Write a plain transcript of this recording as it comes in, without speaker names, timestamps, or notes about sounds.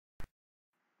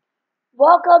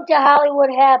Welcome to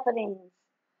Hollywood Happenings.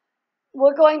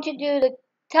 We're going to do the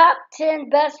top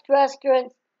 10 best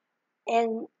restaurants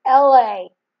in LA,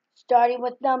 starting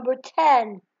with number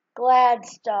 10,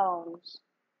 Gladstone's.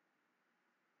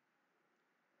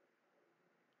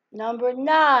 Number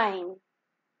 9,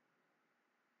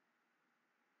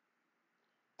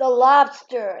 The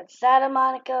Lobster at Santa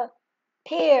Monica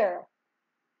Pier.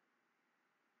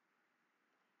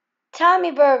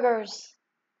 Tommy Burgers.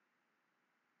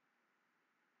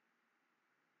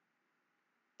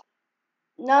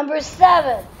 Number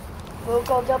 7,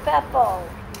 Buco di Beppo.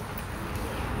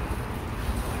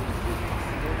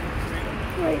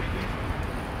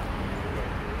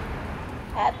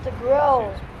 At the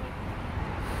Grove.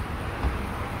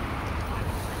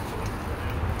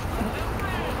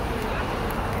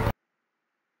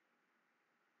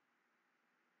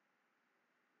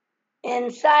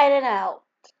 Inside and Out.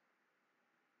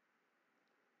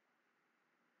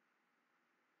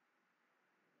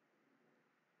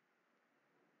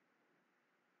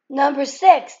 Number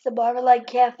 6, the Marmalade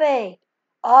Cafe,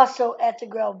 also at the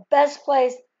Grove. Best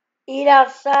place, eat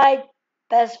outside,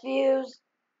 best views.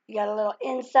 You got a little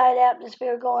inside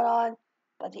atmosphere going on,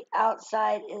 but the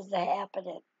outside is the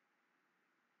happening.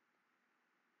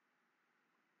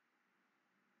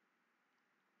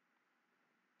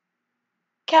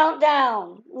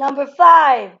 Countdown. Number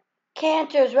 5,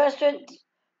 Cantor's Restaurant,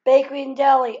 Bakery and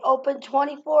Deli, open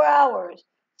 24 hours.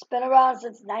 It's been around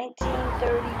since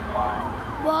 1931.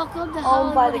 Welcome to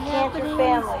Owned by Hollywood the Cantor Happenings.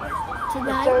 family.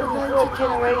 Tonight The third we're and going fourth to talk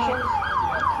generations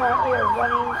currently are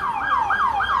running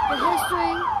the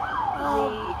history of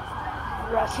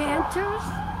the restaurant. Cantor's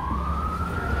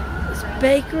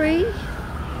Bakery.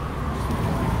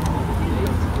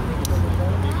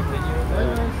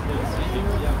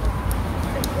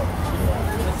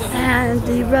 And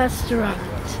the restaurant.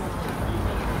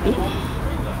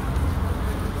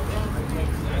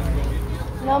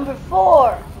 Number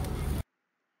 4,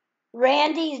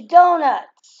 Randy's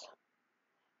Donuts.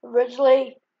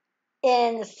 Originally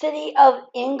in the city of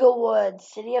Inglewood,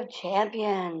 City of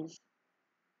Champions.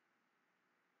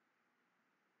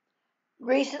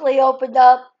 Recently opened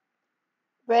up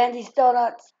Randy's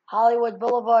Donuts, Hollywood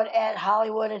Boulevard at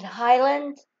Hollywood and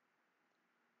Highland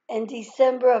in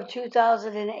December of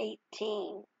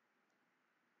 2018.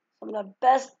 Some of the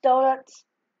best donuts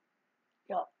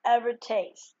you'll ever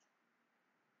taste.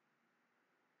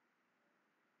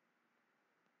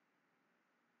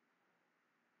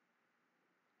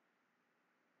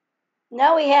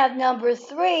 Now we have number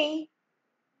 3,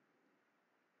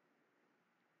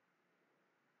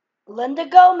 Linda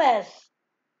Gomez,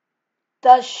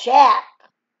 The Shack,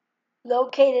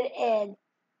 located in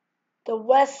the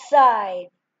West Side,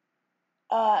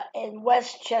 in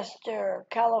Westchester,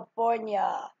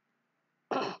 California.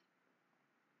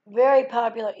 Very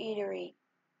popular eatery,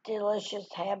 delicious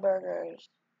hamburgers.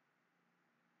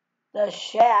 The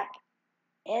Shack,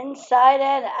 inside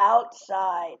and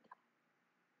outside.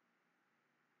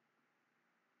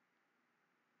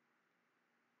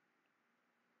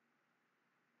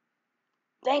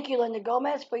 Thank you, Linda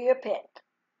Gomez, for your pick.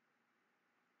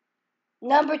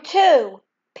 Number 2,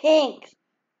 Pink's,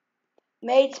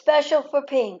 made special for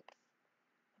Pink's.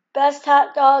 Best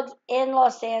hot dogs in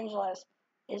Los Angeles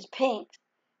is Pink's.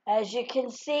 As you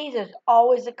can see, there's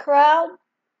always a crowd.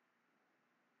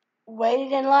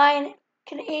 Waiting in line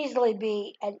can easily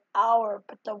be an hour,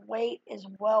 but the wait is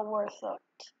well worth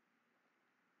it.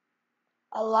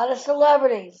 A lot of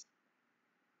celebrities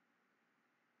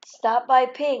stop by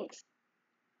Pink's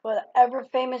for the ever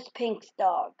famous Pink's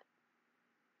dog.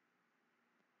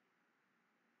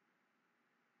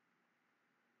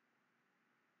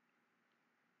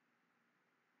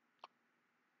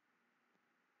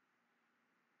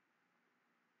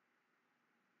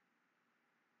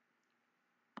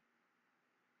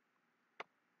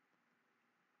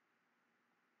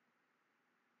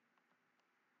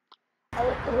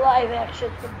 A live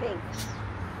action for Pink's.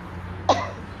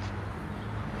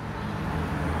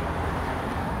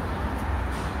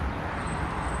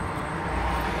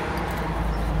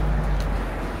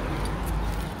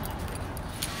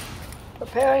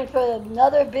 Preparing for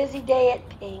another busy day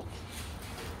at Pink's.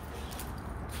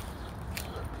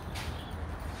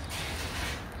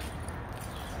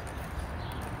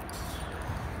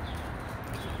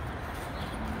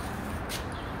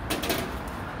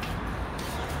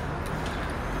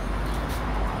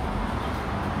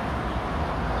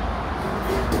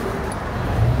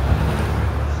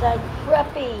 Said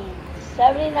prepping,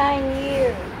 79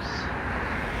 years.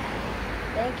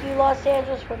 Thank you, Los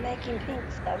Angeles, for making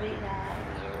Pink's 79 years.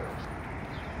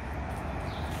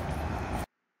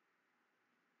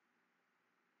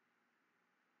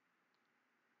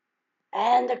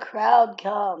 and the crowd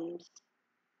comes.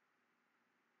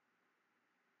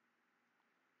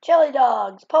 Chili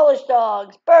dogs, Polish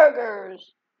dogs,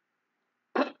 burgers.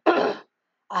 A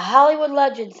Hollywood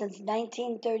legend since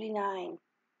 1939.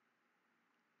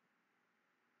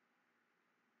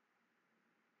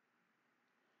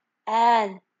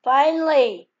 And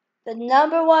finally, the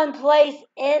number one place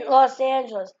in Los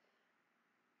Angeles,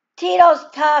 Tito's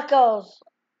Tacos.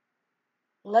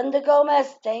 Linda Gomez,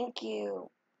 thank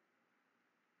you.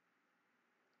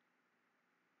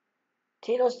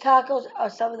 Tito's Tacos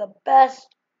are some of the best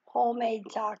homemade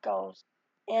tacos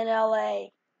in LA,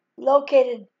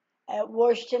 located at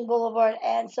Washington Boulevard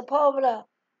and Sepulveda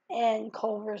in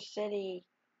Culver City.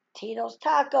 Tito's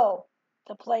Taco,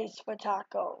 the place for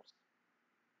tacos.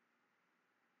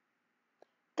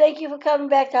 Thank you for coming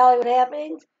back to Hollywood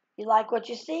Happenings. If you like what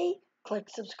you see, click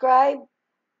subscribe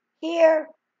here.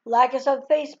 Like us on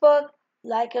Facebook.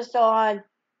 Like us on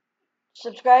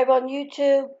subscribe on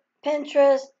YouTube,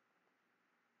 Pinterest,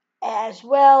 as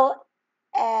well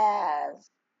as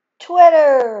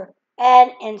Twitter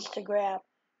and Instagram.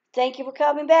 Thank you for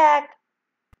coming back.